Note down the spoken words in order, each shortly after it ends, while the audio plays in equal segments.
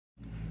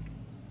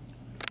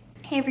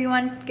Hey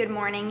everyone, good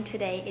morning.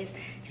 Today is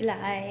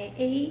July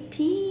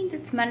 18th,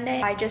 it's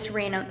Monday. I just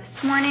ran out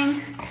this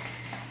morning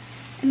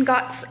and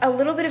got a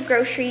little bit of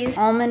groceries.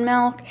 Almond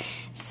milk,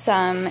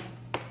 some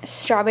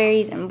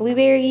strawberries and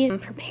blueberries, some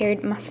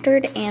prepared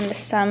mustard, and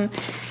some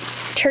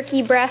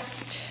turkey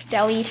breast,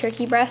 deli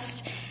turkey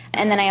breast.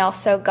 And then I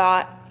also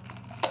got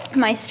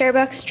my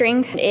Starbucks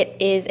drink. It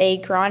is a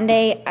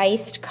grande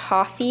iced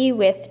coffee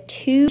with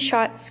 2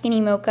 shots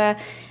skinny mocha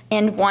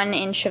and 1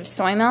 inch of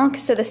soy milk.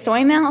 So the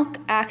soy milk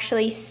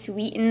actually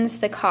sweetens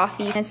the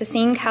coffee. And it's the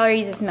same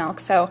calories as milk,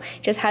 so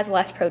it just has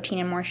less protein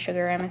and more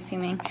sugar, I'm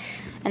assuming.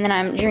 And then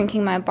I'm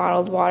drinking my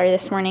bottled water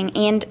this morning,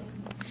 and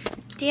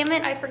damn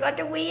it, I forgot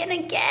to weigh in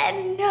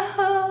again,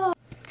 no!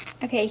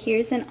 Okay,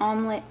 here's an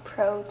omelet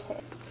pro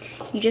tip.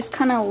 You just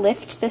kind of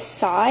lift the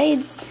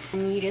sides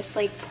and you just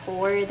like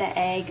pour the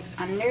egg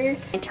under.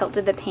 I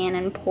tilted the pan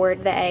and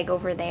poured the egg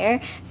over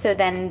there, so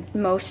then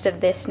most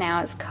of this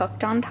now is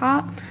cooked on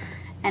top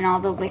and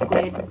all the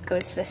liquid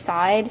goes to the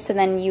side. So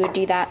then you would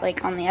do that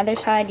like on the other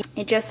side.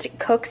 It just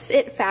cooks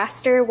it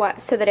faster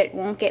so that it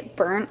won't get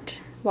burnt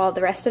while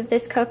the rest of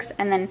this cooks,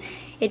 and then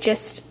it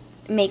just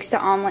makes the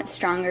omelet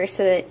stronger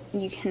so that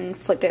you can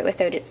flip it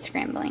without it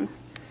scrambling.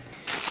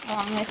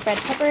 Along with red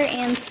pepper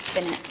and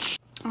spinach.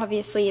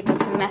 Obviously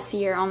that's a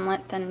messier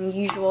omelet than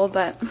usual,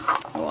 but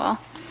oh well.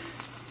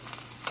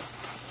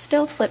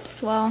 Still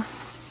flips well.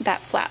 That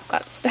flap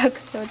got stuck,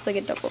 so it's like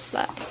a double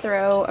flap.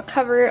 Throw a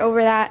cover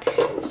over that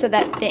so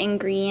that the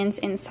ingredients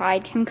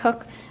inside can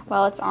cook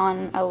while it's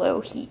on a low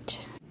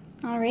heat.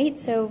 Alright,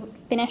 so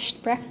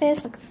finished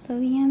breakfast. Looks so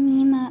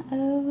yummy, my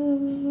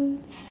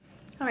oats.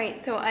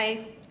 Alright, so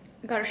I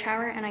got a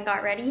shower and I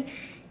got ready,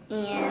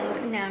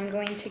 and now I'm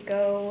going to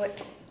go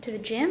to the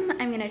gym.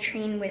 I'm gonna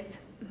train with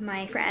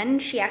my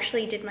friend. She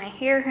actually did my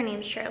hair. Her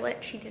name's Charlotte.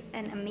 She did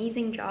an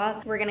amazing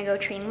job. We're gonna go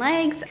train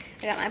legs.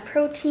 I got my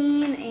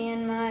protein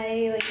and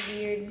my like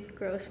weird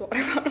gross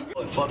water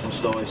bottle. Fuck them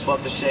stories,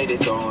 fuck the shade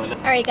on.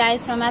 Alright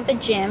guys, so I'm at the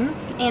gym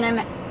and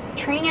I'm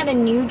training at a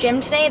new gym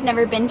today. I've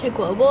never been to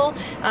Global.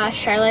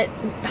 Charlotte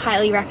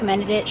highly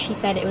recommended it. She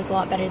said it was a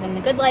lot better than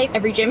the Good Life.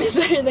 Every gym is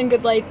better than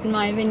Good Life in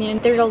my opinion.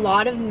 There's a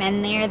lot of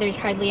men there. There's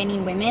hardly any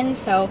women,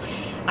 so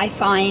I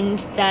find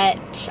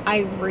that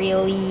I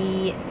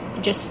really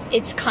just, I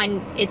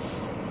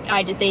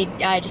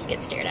just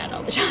get stared at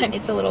all the time.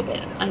 It's a little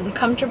bit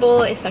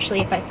uncomfortable, especially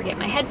if I forget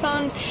my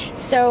headphones.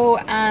 So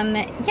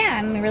yeah,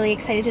 I'm really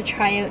excited to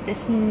try out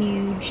this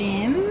new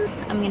gym.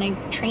 I'm gonna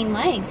train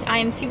legs.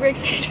 I'm super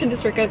excited for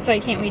this workout, so I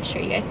can't wait to show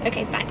you guys.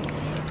 Okay, bye. We've got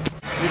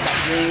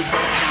green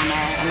tires down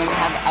there, and then we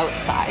have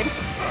outside.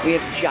 We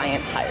have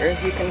giant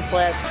tires you can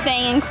flip.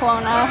 Staying in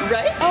Kelowna.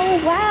 Right? Oh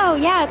wow,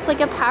 yeah, it's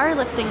like a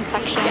powerlifting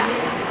section. Yeah.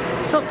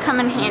 This will come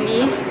in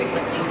handy.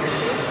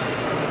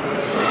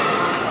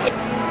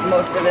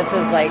 Most of this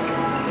is like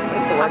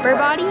upper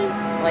body?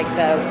 Like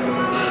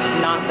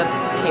not the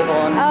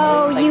cable and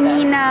oh, like you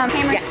mean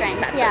hammer yes,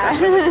 strength? Yeah.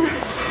 And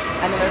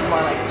then there's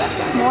more like stuff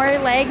down here. More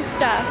leg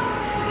stuff.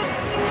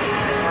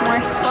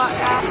 More squat.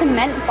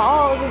 Cement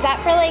balls. Is that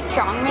for like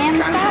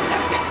strongman stuff?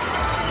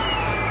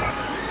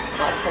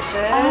 Sled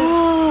pushes.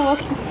 Oh,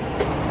 okay.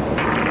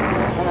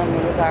 And then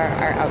these are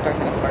our outdoor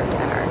tennis courts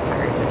and our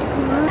tires that you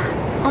can flip.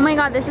 Oh my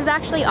god, this is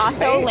actually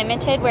also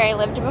limited where I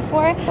lived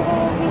before.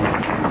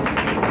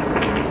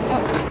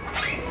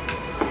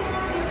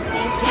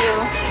 Thank you.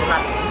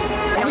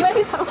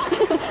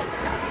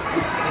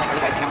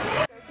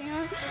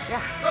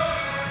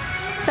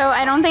 So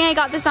I don't think I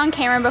got this on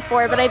camera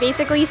before, but I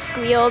basically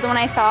squealed when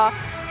I saw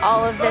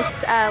all of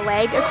this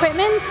leg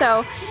equipment.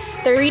 So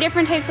there are 3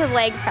 different types of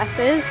leg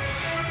presses,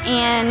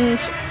 and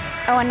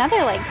oh, another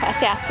leg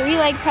press. Yeah, 3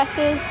 leg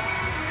presses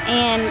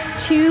and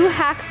 2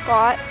 hack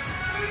squats.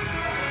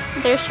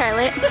 There's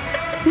Charlotte.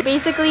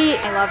 Basically,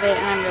 I love it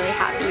and I'm really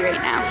happy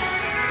right now.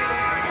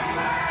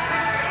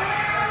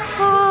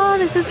 Oh,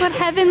 this is what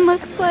heaven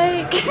looks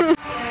like.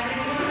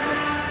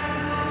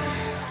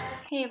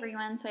 Hey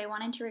everyone, so I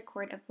wanted to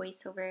record a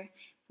voiceover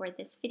for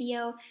this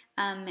video.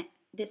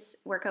 This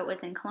workout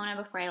was in Kelowna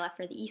before I left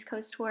for the East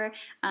Coast tour.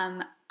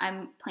 I'm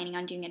planning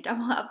on doing a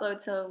double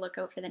upload, so look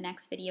out for the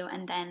next video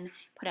and then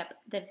put up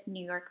the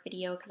New York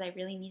video because I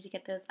really need to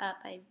get those up.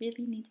 I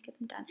really need to get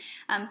them done.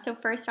 So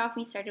first off,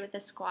 we started with the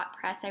squat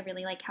press. I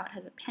really like how it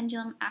has a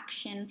pendulum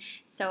action.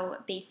 So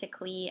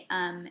basically,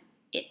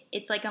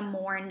 it's like a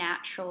more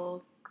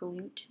natural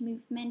glute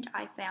movement.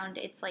 I found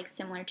it's like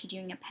similar to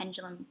doing a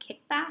pendulum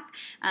kickback.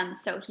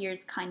 So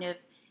here's kind of,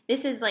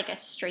 this is like a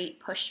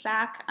straight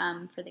pushback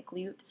for the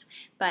glutes,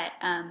 but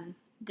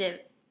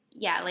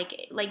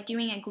like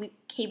doing a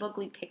cable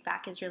glute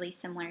kickback is really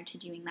similar to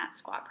doing that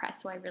squat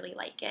press, so I really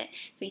like it.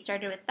 So we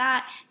started with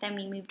that, then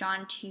we moved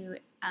on to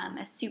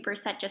a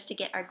superset just to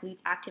get our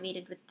glutes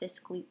activated with this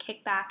glute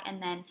kickback,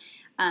 and then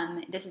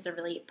this is a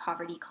really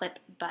poverty clip,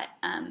 but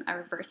a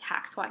reverse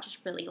hack squat,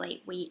 just really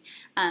lightweight.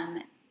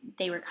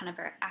 They were kind of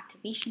our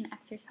activation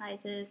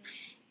exercises,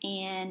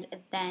 and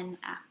then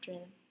after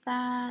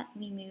that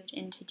we moved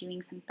into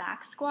doing some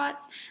back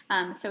squats.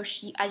 So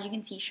as you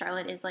can see,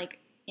 Charlotte is like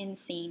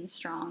insane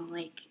strong,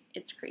 like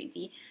it's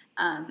crazy.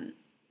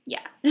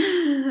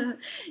 yeah.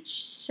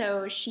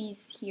 So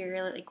she's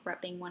here like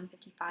repping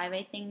 155,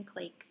 I think,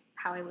 like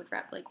how I would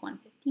rep like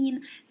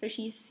 115. So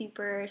she's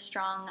super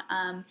strong.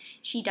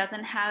 She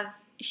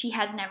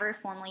has never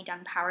formally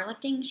done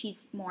powerlifting.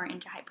 She's more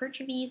into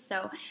hypertrophy.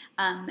 So,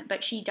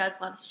 but she does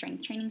love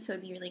strength training. So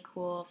it'd be really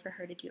cool for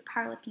her to do a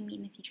powerlifting meet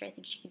in the future. I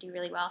think she could do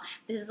really well.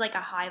 This is like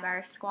a high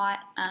bar squat.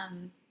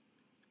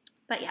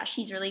 But yeah,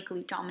 she's really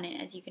glute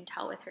dominant, as you can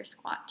tell with her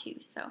squat too.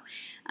 So,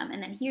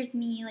 and then here's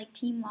me, like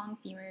team long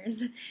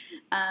femurs.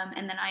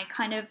 And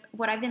then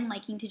what I've been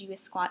liking to do with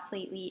squats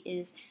lately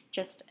is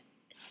just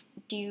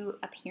do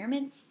a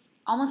pyramid,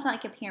 almost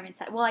like a pyramid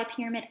set. Well, I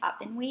pyramid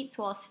up in weight,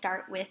 so I'll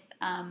start with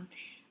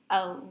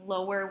a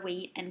lower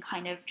weight and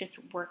kind of just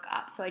work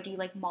up. So I do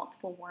like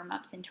multiple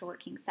warm-ups into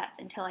working sets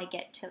until I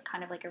get to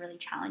kind of like a really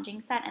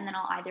challenging set, and then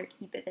I'll either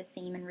keep it the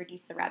same and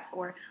reduce the reps,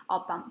 or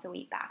I'll bump the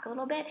weight back a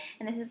little bit.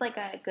 And this is like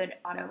a good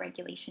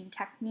auto-regulation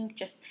technique,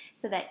 just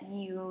so that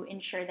you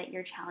ensure that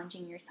you're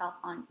challenging yourself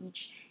on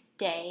each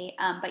day,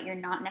 but you're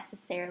not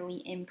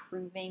necessarily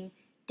improving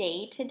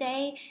day to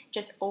day,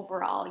 just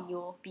overall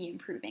you'll be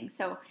improving.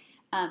 So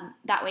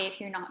that way, if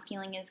you're not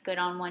feeling as good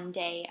on one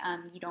day,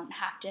 you don't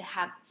have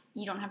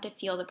to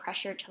feel the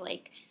pressure to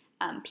like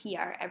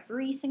PR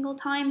every single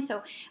time.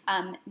 So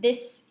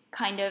this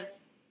kind of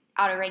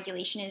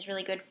auto-regulation is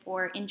really good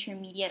for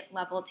intermediate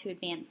level to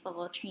advanced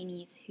level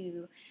trainees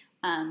who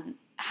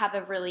have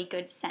a really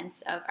good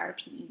sense of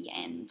RPE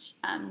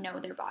and know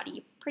their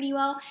body pretty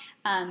well.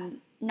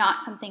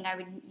 Not something I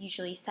would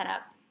usually set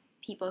up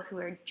people who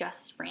are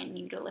just brand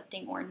new to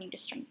lifting or new to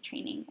strength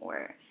training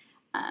or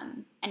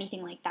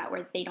anything like that,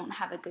 where they don't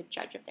have a good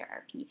judge of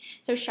their RP.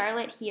 So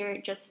Charlotte here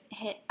just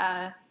hit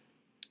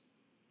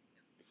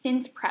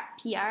since prep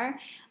PR,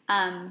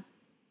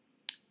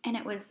 and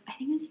it was, I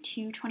think it was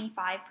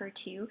 225 for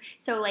 2.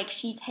 So like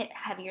she's hit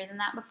heavier than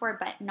that before,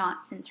 but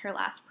not since her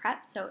last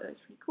prep. So it was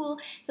pretty cool.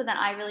 So then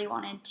I really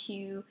wanted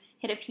to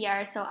hit a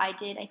PR. So I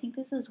think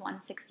this was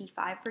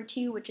 165 for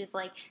 2, which is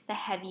like the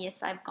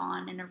heaviest I've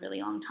gone in a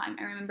really long time.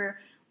 I remember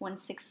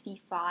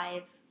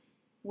 165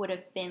 would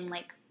have been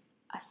like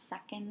a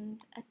second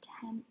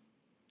attempt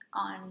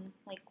on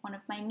like one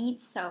of my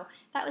meets, so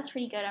that was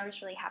pretty good. I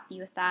was really happy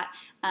with that.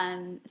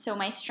 So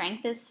my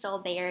strength is still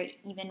there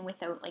even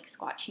without like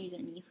squat shoes or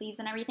knee sleeves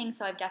and everything,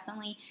 so I've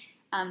definitely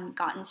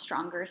gotten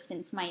stronger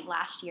since my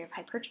last year of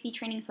hypertrophy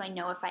training. So I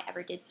know if I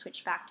ever did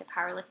switch back to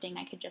powerlifting,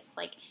 I could just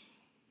like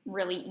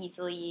really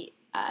easily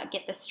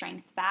get the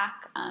strength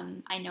back.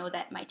 I know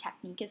that my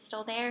technique is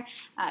still there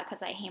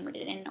because I hammered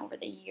it in over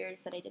the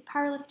years that I did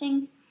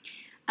powerlifting.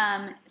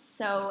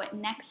 So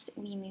next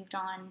we moved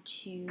on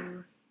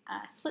to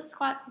split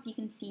squats, as you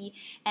can see,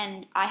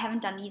 and I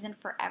haven't done these in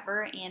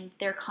forever, and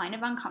they're kind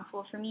of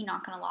uncomfortable for me,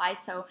 not gonna lie.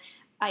 So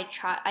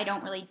I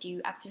don't really do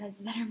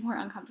exercises that are more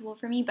uncomfortable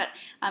for me, but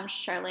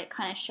Charlotte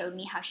kind of showed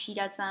me how she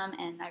does them,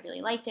 and I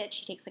really liked it.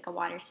 She takes like a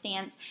wider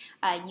stance,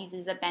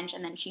 uses a bench,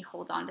 and then she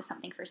holds on to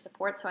something for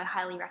support, so I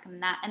highly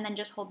recommend that. And then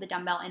just hold the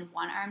dumbbell in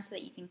one arm so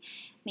that you can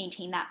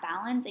maintain that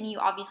balance, and you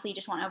obviously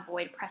just want to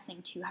avoid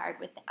pressing too hard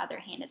with the other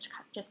hand. It's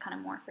just kind of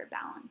more for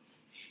balance.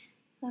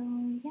 So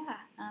yeah,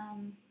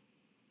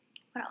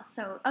 what else?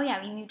 So, oh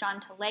yeah, we moved on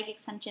to leg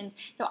extensions.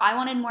 So I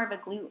wanted more of a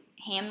glute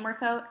ham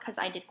workout because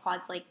I did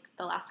quads like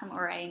the last time,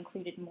 or I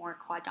included more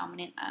quad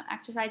dominant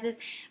exercises.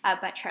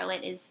 But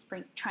Charlotte is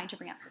trying to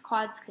bring up her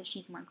quads because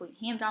she's more glute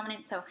ham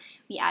dominant. So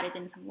we added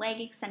in some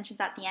leg extensions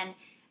at the end.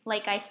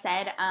 Like I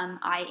said,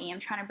 I am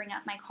trying to bring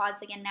up my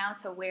quads again now.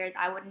 So whereas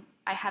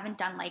I haven't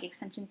done leg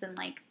extensions in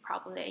like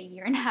probably a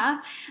year and a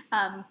half,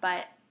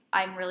 but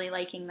I'm really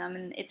liking them,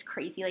 and it's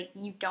crazy. Like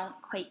you don't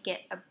quite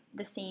get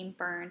the same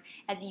burn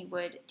as you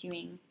would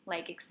doing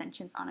leg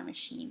extensions on a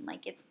machine.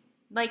 Like it's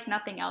like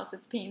nothing else.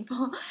 It's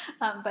painful,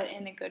 but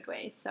in a good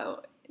way.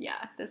 So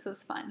yeah, this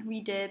was fun.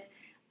 We did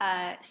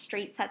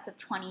straight sets of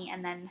 20,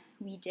 and then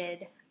we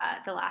did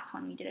the last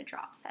one. We did a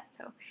drop set.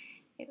 So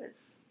it was,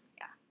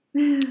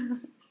 yeah,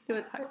 it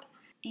was hard.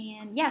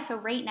 And yeah, so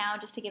right now,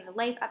 just to give a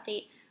life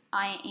update,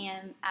 I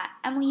am at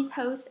Emily's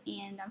house,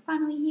 and I'm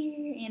finally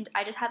here, and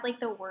I just had like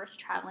the worst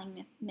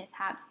traveling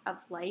mishaps of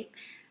life.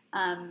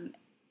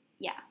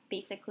 Yeah,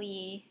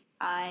 basically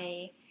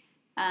I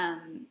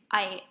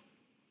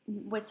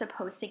was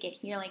supposed to get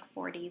here like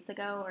 4 days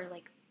ago, or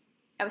like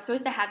I was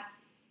supposed to have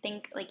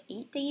like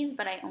 8 days,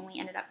 but I only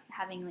ended up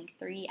having like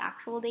 3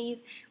 actual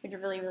days, which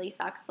really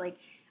sucks. Like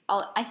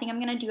I think I'm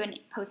gonna do a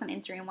post on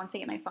Instagram once I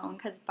get my phone,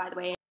 because by the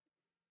way,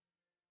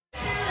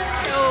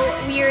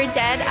 so we were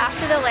dead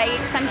after the leg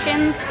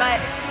extensions, but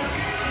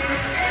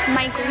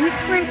my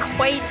glutes weren't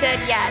quite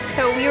dead yet.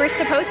 So we were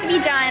supposed to be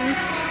done,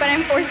 but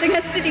I'm forcing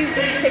us to do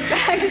glute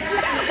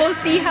kickbacks. We'll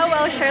see how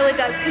well Charlotte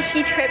does, because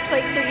she tripped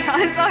like 3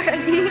 times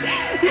already.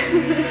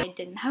 I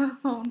didn't have a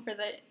phone for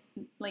the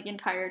like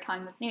entire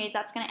time. Anyways,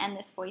 that's gonna end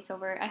this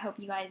voiceover. I hope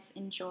you guys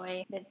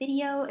enjoy the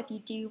video. If you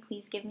do,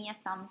 please give me a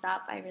thumbs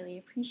up. I really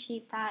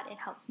appreciate that. It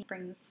helps me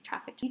bring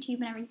traffic to YouTube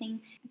and everything.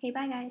 Okay,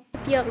 bye guys.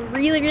 I feel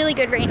really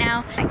good right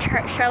now.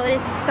 Charlotte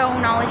is so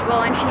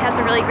knowledgeable, and she has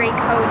a really great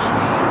coach,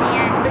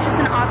 and it was just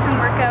an awesome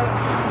workout.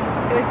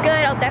 It was good.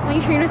 I'll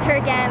definitely train with her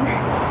again.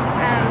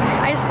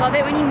 I just love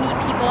it when you meet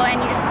people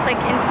and you just click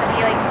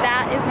instantly, like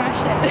that is my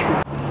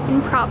shit.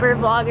 In proper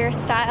vlogger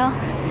style.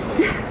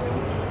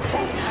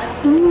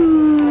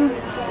 Ooh.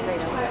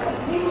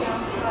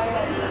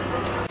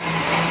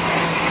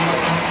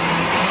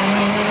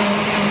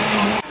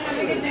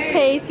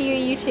 Hey,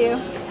 see you too.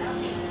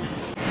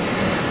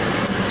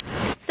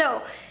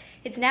 So,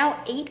 it's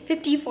now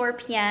 8:54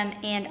 p.m.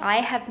 and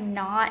I have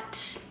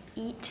not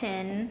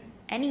eaten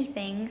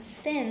anything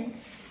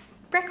since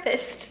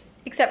breakfast,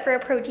 except for a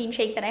protein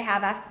shake that I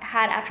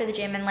had after the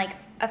gym and like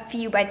a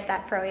few bites of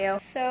that froyo.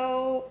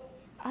 So,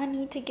 I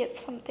need to get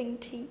something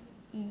to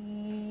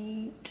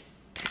eat.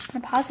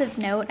 On a positive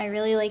note, I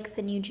really like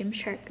the new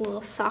Gymshark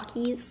little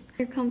sockies.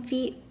 They're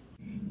comfy.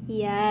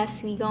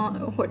 Yes, we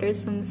gonna order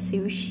some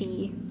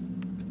sushi.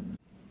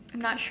 I'm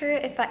not sure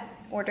if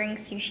ordering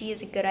sushi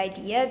is a good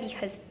idea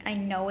because I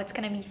know it's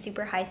gonna be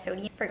super high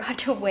sodium. Forgot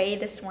to weigh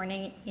this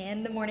morning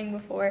and the morning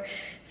before,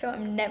 so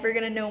I'm never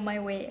gonna know my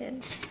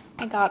weigh-in.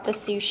 I got the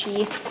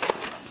sushi.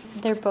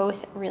 They're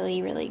both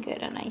really, really good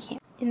and I can't.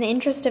 In the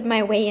interest of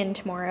my weigh-in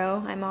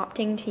tomorrow, I'm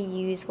opting to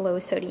use low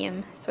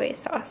sodium soy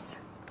sauce.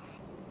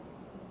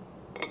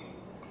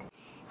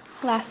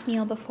 Last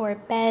meal before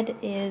bed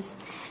is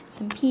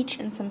some peach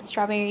and some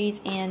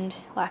strawberries and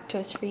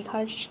lactose-free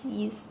cottage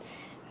cheese.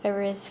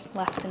 Whatever is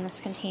left in this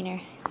container.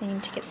 So I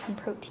need to get some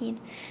protein.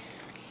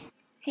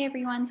 Hey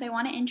everyone, so I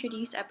want to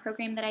introduce a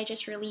program that I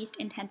just released,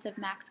 Intensive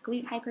Max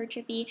Glute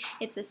Hypertrophy.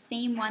 It's the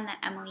same one that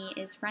Emily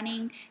is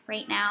running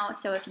right now,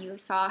 so if you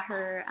saw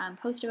her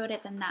post about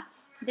it, then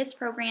that's this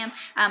program.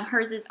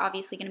 Hers is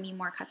obviously going to be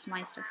more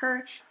customized to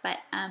her, but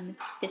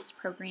this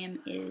program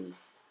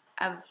is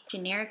a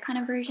generic kind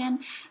of version.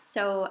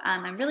 So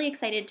I'm really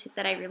excited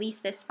that I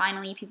released this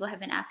finally. People have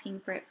been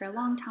asking for it for a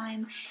long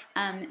time.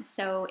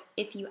 So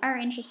if you are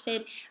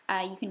interested,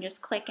 you can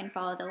just click and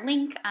follow the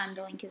link.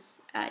 The link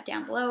is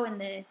down below in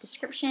the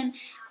description,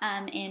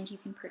 and you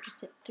can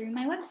purchase it through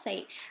my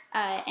website.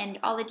 And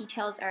all the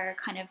details are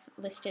kind of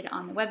listed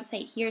on the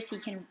website here, so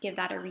you can give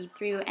that a read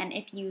through. And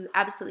if you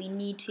absolutely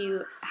need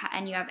to,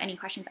 and you have any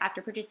questions after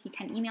purchase, you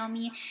can email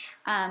me.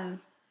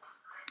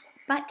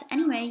 But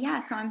anyway, yeah,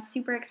 so I'm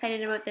super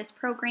excited about this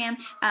program.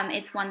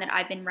 It's one that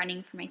I've been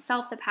running for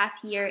myself the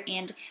past year,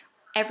 and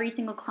every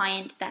single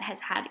client that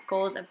has had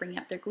goals of bringing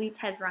up their glutes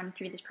has run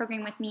through this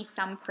program with me,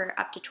 some for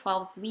up to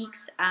 12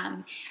 weeks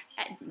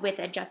with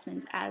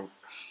adjustments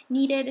as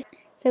needed.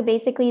 So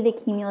basically the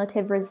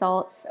cumulative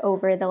results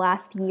over the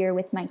last year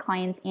with my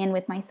clients and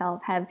with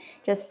myself have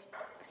just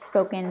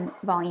spoken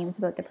volumes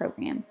about the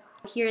program.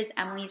 Here's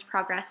Emily's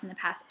progress in the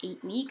past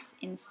 8 weeks,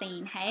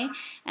 insane, hey?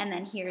 And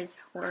then here's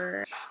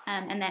her,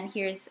 and then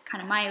here's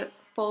kind of my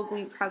full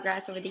glute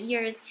progress over the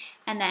years,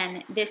 and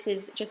then this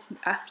is just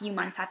a few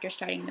months after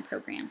starting the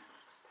program.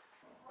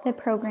 The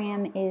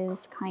program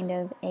is kind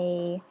of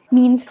a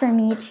means for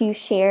me to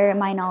share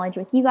my knowledge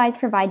with you guys,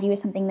 provide you with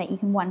something that you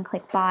can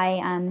one-click buy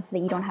so that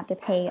you don't have to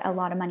pay a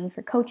lot of money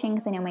for coaching,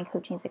 because I know my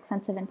coaching is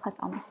expensive and plus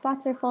all my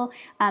spots are full.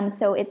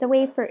 So it's a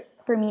way for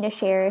me to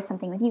share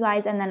something with you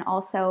guys, and then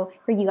also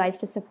for you guys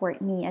to support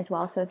me as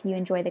well. So if you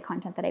enjoy the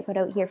content that I put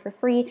out here for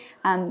free,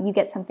 you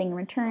get something in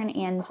return,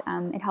 and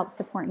it helps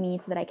support me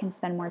so that I can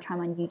spend more time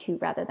on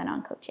YouTube rather than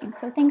on coaching.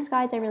 So thanks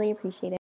guys, I really appreciate it.